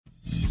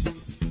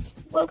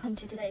Welcome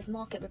to today's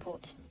market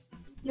report.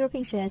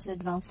 European shares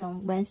advanced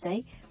on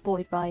Wednesday,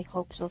 buoyed by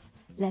hopes of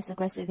less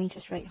aggressive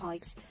interest rate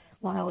hikes,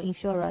 while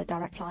insurer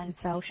Direct Line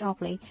fell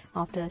sharply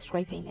after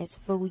scraping its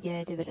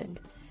full-year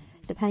dividend.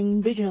 The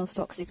Pan-regional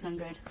Stoxx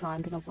 600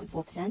 climbed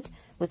 0.4%,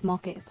 with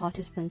market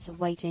participants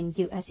awaiting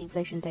U.S.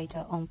 inflation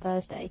data on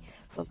Thursday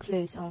for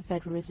clues on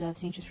Federal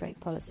Reserve's interest rate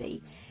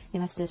policy.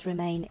 Investors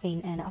remain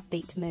in an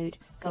upbeat mood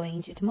going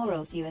into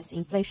tomorrow's U.S.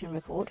 inflation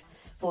report,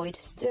 buoyed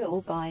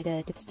still by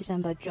the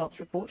December jobs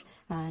report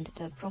and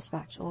the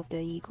prospect of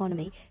the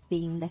economy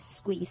being less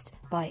squeezed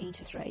by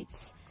interest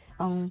rates.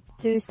 On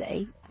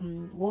Tuesday,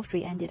 Wall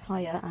Street ended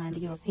higher and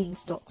European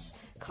stocks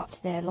cut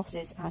their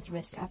losses as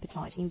risk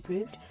appetite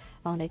improved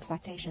on the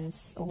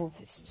expectations of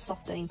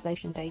softer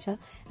inflation data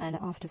and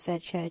after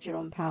Fed Chair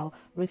Jerome Powell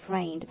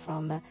refrained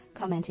from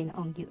commenting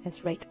on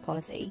U.S. rate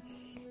policy.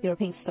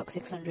 European Stoxx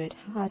 600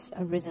 has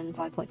risen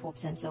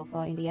 5.4% so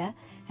far in the year,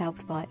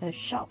 helped by a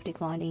sharp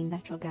decline in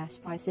natural gas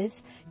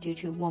prices due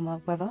to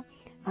warmer weather,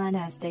 and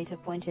as data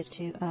pointed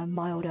to a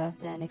milder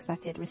than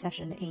expected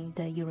recession in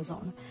the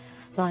Eurozone.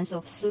 Signs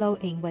of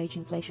slowing wage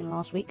inflation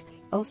last week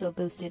also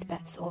boosted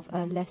bets of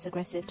a less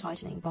aggressive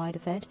tightening by the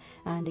Fed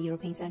and the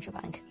European Central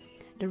Bank.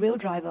 The real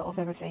driver of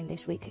everything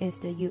this week is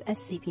the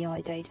US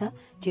CPI data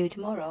due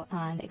tomorrow,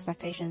 and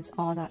expectations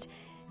are that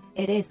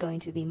it is going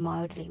to be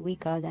mildly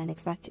weaker than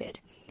expected.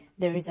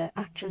 There is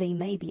actually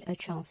maybe a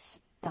chance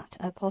that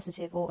a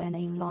positive or an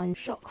inline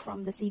shock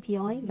from the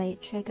CPI may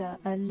trigger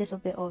a little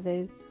bit of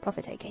a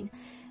profit-taking.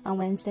 On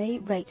Wednesday,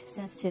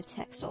 rate-sensitive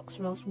tech stocks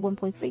rose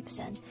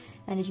 1.3%,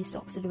 energy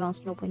stocks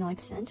advanced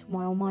 0.9%,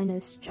 while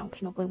miners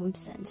jumped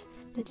 0.1%.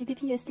 The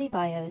GBP/USD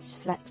buyers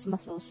flex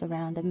muscles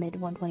around the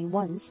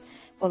mid-121s,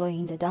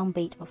 following the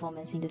downbeat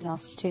performance in the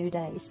last 2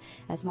 days,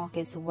 as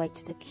markets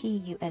await the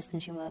key US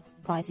consumer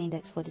price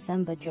index for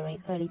December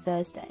during early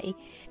Thursday.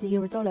 The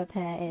euro-dollar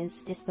pair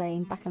is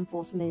displaying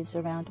back-and-forth moves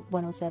around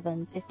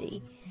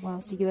 107.50,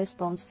 whilst the US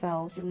bonds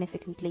fell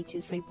significantly to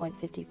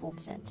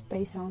 3.54%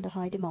 based on the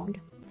high demand.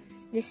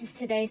 This is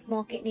today's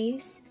market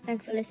news.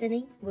 Thanks for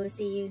listening. We'll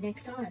see you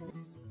next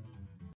time.